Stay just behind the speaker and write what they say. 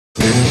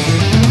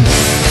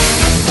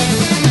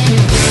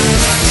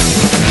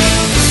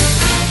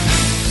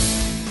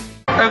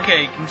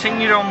Okay,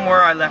 continued on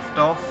where I left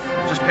off.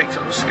 Just picked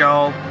up the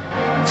skull.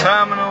 The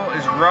terminal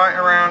is right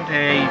around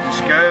here. You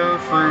just go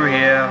through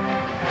here,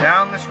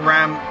 down this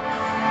ramp,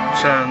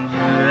 turn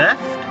left,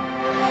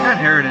 and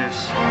here it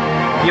is.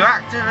 You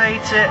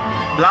activate it,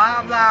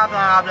 blah blah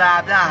blah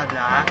blah blah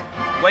blah.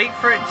 Wait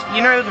for it,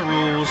 you know the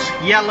rules.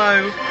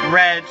 Yellow,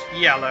 red,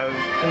 yellow,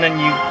 and then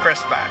you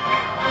press back.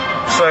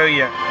 So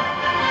yeah.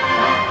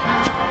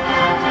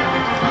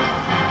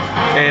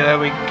 Okay, there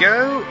we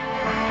go.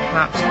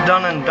 That's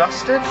done and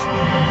dusted.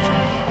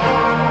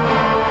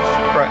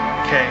 Right,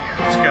 okay,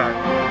 let's go.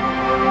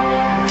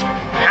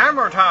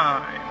 Hammer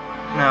time!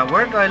 Now,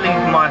 where did I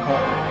leave my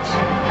horns?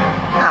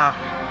 Ah,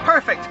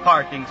 perfect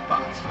parking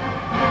spot.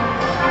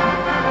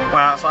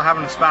 Wow, it's like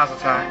having a spaz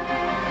attack.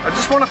 I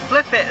just want to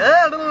flip it.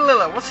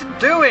 What's it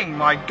doing?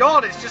 My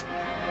god, it's just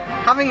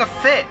having a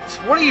fit.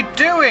 What are you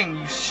doing,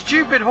 you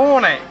stupid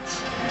hornet?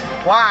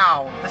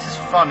 Wow, this is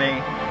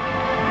funny.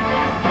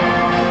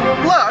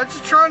 Look, I'm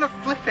just trying to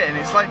flip it and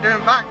it's like doing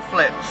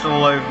backflips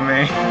all over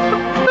me.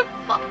 What the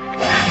fuck?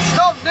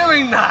 Stop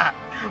doing that!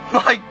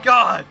 My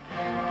god!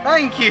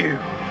 Thank you!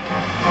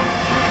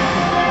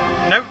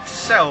 Note to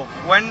self,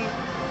 when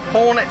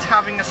Hornet's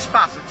having a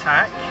spat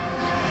attack,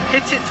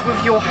 hit it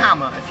with your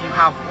hammer if you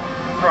have one.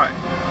 Right.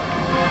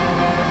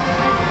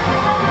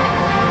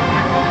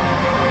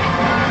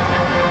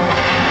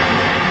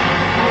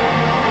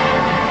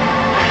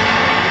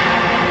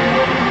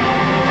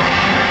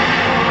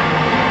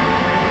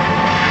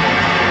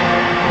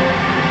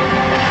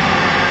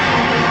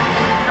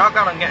 Oh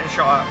god, I'm getting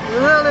shot at.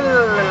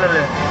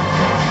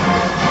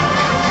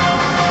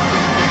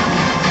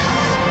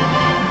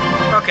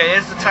 Okay,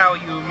 here's the tower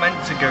you were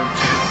meant to go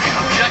to.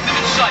 Objective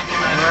in sight,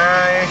 Commander.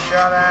 No,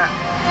 shut up.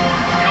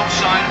 No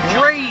sign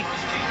of Wraith!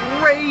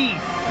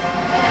 Wraith!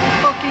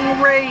 Fucking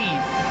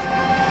Wraith!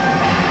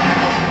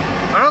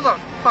 Another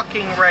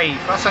fucking Wraith.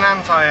 That's an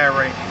anti-air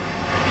Wraith.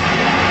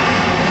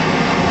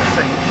 I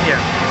think, yeah.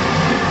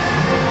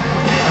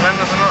 And then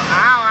there's another.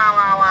 Ow, ow,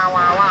 ow, ow,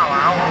 ow, ow,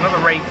 ow.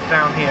 Another Wraith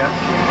down here.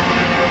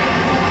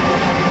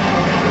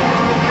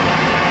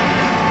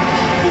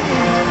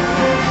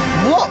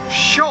 What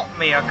shot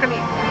me? I couldn't.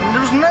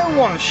 There was no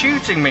one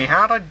shooting me.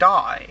 How'd I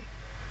die?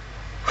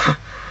 That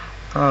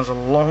was a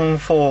long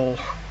fall.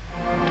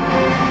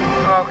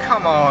 Oh,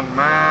 come on,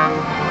 man.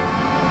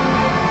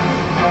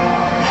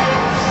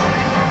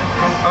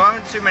 I'm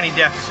having too many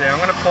deaths here. I'm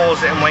going to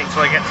pause it and wait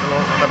till I get to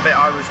the bit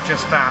I was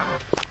just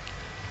at.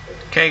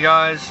 Okay,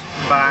 guys,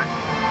 I'm back.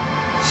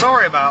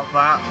 Sorry about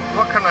that.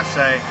 What can I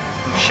say?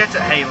 I'm shit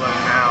at Halo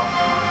now.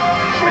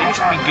 I used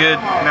to be good,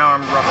 now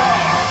I'm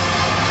rubbish.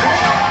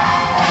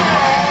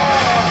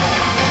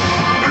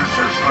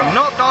 I'm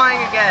not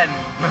dying again.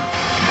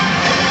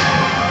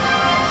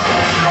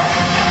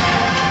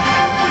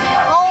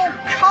 Oh,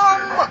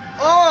 come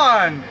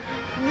on!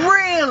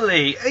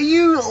 Really? Are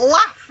you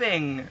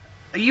laughing?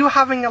 Are you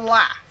having a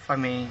laugh? I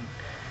mean,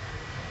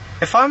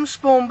 if I'm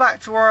spawned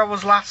back to where I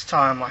was last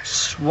time, I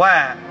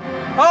swear.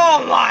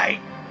 Oh my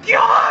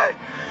god!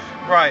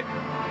 Right.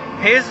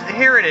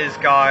 Here it is,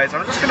 guys.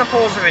 I'm just going to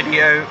pause the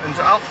video and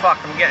oh fuck,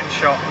 I'm getting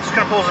shot. I'm just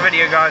going to pause the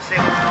video, guys. See?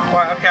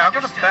 Right, okay, I've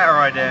got a better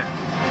idea.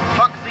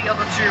 Fuck the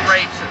other two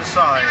Wraiths at the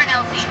side.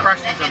 Just crash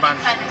into the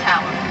Banshee.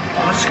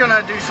 I'm just going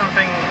to do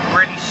something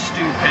really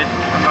stupid,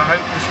 and I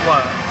hope this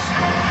works.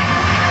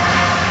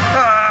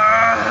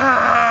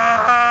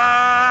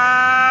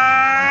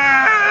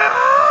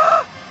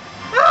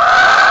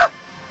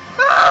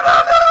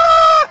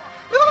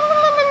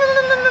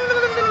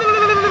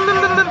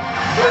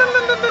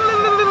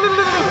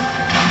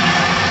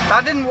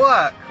 That didn't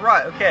work.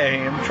 Right,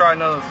 okay, let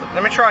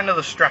me try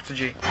another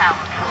strategy.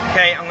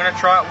 Okay, I'm gonna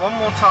try it one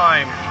more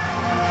time.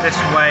 This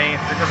way.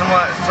 If it doesn't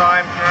work this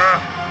time.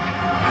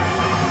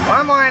 Why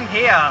am I in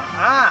here?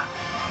 Ah!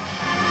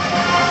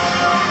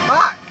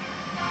 Fuck!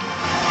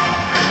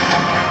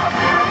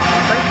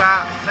 Take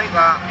that, take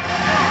that.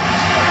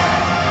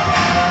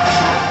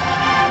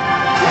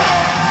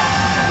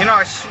 You know,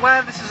 I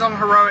swear this is on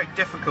heroic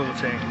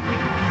difficulty.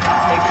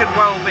 It could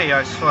well be,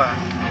 I swear.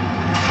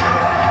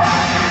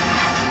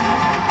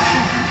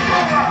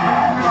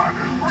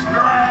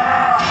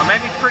 I may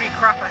be pretty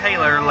crap at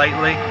Halo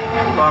lately,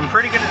 but I'm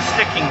pretty good at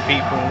sticking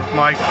people with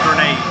my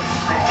grenades.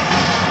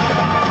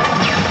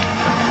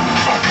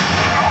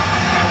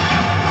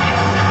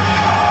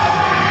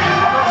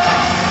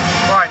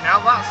 Right,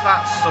 now that's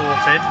that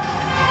sorted.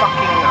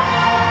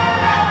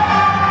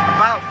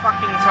 About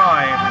fucking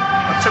time.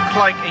 It took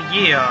like a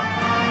year.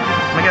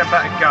 Let me get a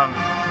better gun.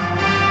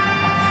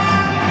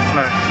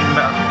 No, even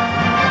better.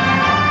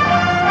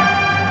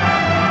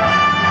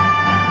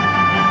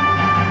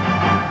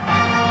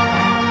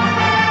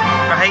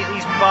 I hate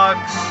these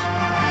bugs.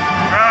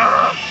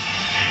 Ugh.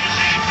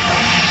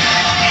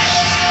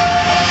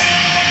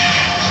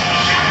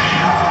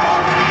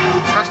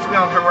 This has to be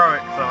on heroic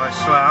though, I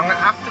swear.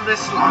 After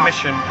this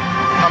mission,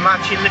 I'm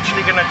actually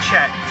literally going to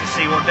check to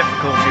see what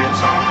difficulty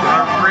it's on.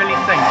 I really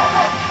think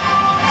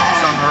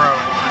it's on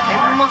heroic.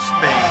 It must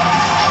be.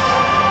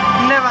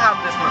 Never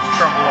had this much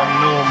trouble on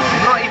normal.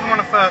 Not even when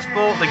I first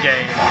bought the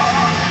game.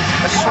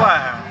 I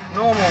swear,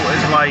 normal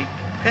is like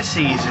piss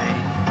easy,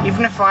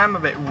 even if I am a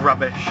bit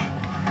rubbish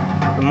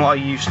than what I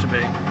used to be.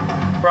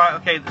 Right,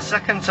 okay, the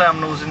second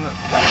terminal's in the...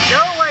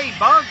 Go away,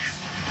 bugs!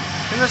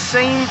 In the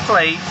same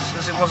place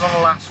as it was on the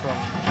last one.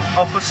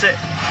 Opposite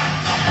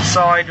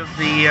side of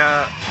the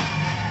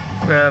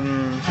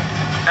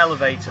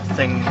elevator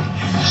thing.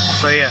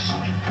 So yeah,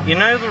 you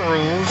know the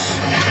rules.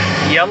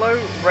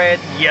 Yellow, red,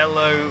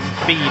 yellow,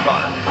 B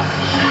button.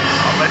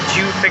 I'll let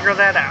you figure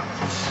that out.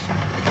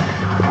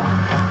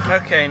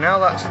 Okay, now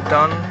that's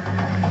done.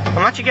 I'm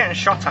actually getting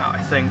shot at,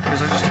 I think,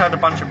 because I just heard a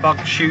bunch of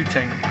bugs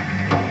shooting.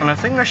 And I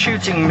think they're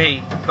shooting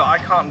me, but I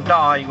can't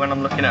die when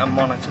I'm looking at a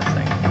monitor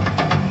thing.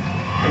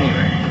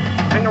 Anyway,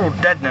 I think they're all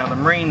dead now. The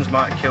Marines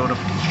might have killed them.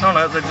 Oh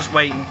no, they're just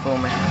waiting for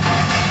me.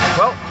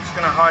 Well, I'm just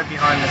going to hide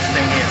behind this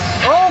thing here.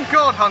 Oh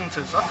god,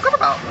 hunters! I forgot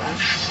about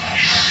those.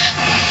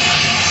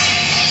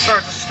 Sorry,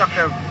 I just stuck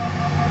a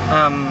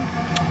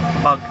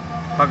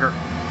bugger.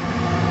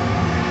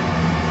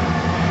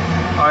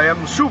 I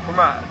am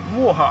Superman.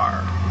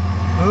 Warhar.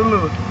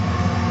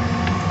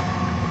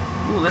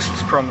 Ooh, this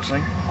looks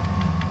promising.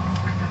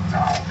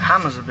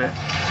 Hammer's a bit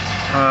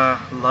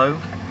low.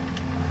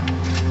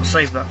 I'll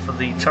save that for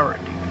the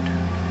turret dude.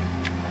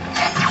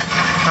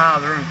 Ah,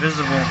 they're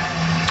invisible.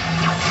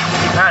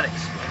 That explains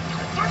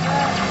it.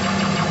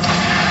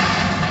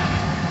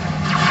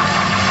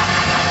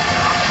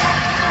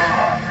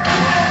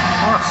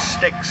 I want to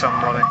stick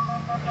somebody.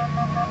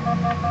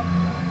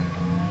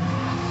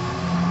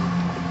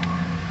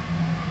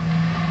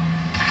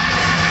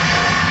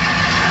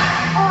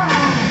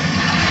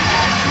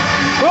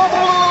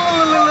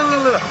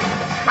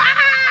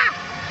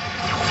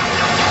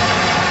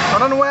 I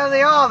don't know where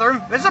they are, they're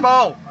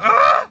invisible!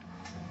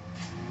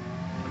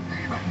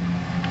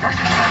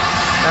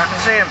 I can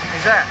see him,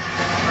 he's there.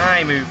 Ah,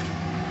 he moved.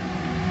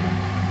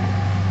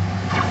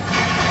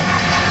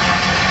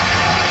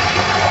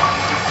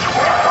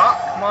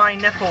 Fuck my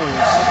nipples.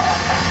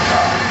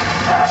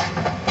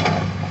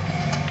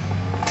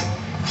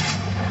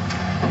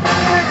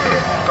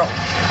 Go.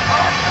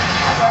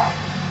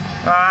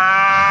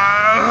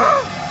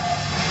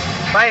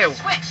 Fail.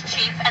 Switch,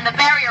 Chief, and the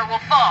barrier will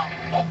fall.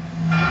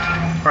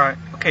 Right,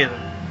 okay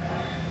then.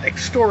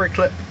 Next story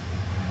clip.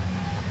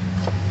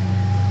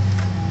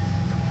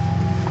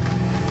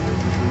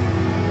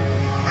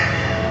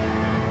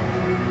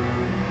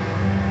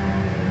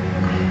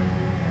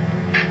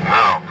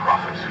 Now,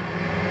 Prophet,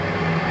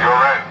 your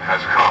end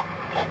has come.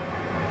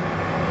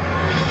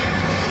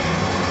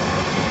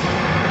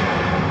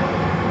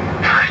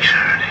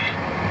 Treachery.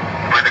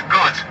 By the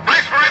gods,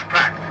 brace for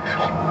impact!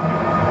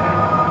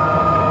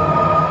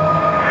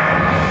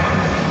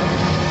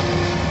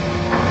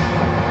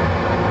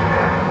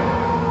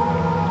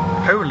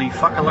 Holy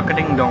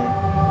fuck-a-luck-a-ding-dong.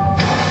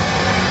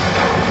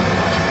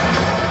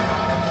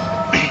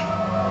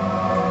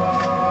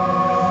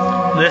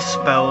 This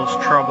spells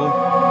trouble.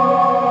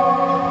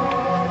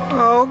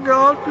 Oh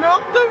god,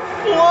 not the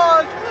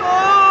flood!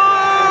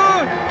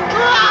 Oh!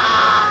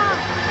 Ah!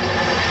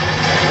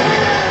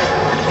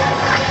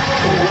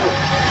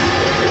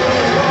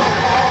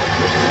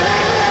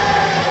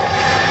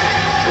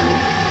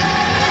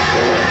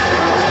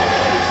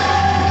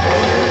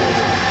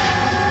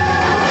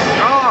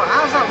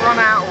 Run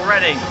out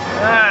already.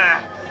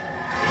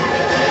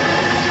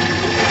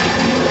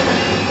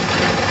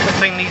 Good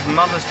thing these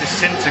mothers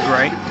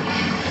disintegrate.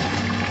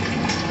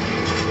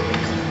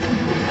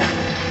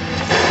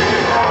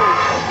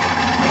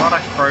 Why'd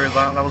I throw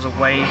that? That was a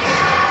wave.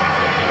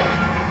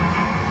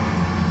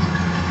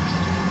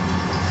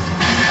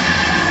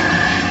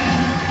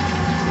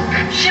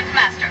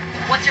 Shipmaster,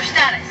 what's your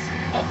status?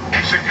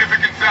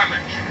 Significant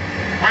damage.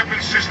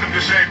 Weapon system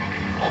disabled.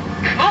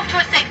 Move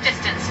to a safe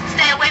distance.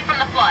 Stay away from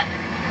the flood.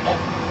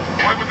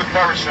 Why would the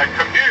parasite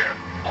come here?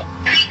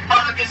 Big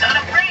Bug is out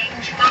of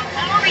range of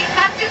all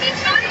reactive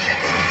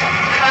installations.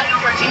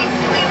 Priority,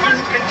 we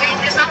must contain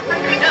this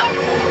outbreak we know.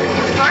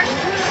 First,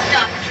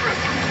 stop Troop.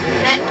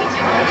 Then we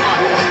do the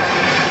flood.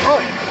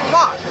 Oh,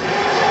 fuck!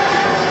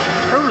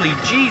 Holy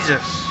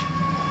Jesus!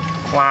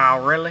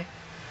 Wow, really?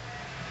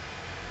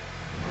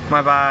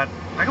 My bad.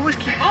 I always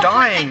keep Move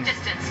dying. to a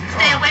safe distance.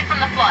 Stay away from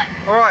the flood.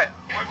 Alright,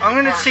 I'm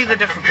gonna see the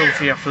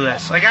difficulty after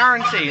this. I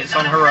guarantee it's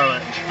on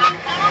heroic.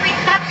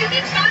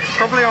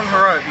 Probably on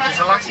heroic because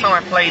the last time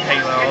I played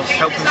Halo I was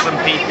helping some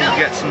people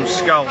get some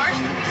skulls First,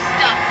 and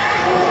stop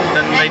Troop.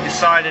 then they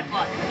decided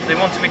they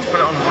wanted me to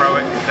put it on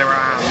heroic because they were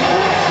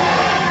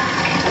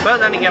assholes. But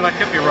then again, I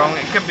could be wrong,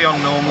 it could be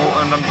on normal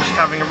and I'm just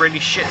having a really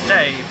shit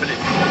day, but they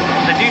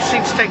do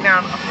seem to take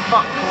down a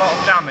fuck lot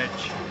of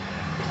damage.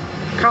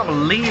 I can't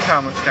believe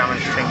how much damage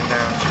it's taking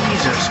down.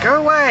 Jesus,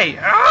 go away!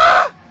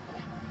 Ah!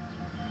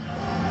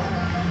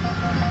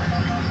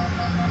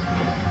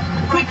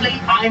 Quickly,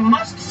 I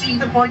must see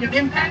the point of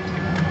impact.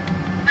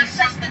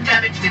 Assess the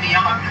damage to the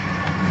arm.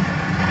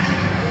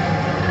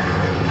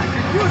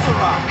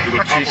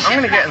 Actually, I'm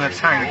gonna get in the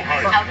tank.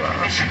 Fuck Out of that.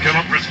 commission.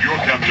 Cannot risk your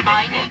capture by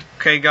I flood. need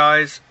Okay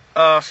guys,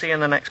 see you in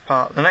the next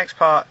part. The next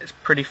part is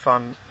pretty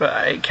fun,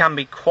 but it can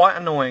be quite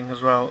annoying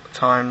as well at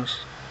times.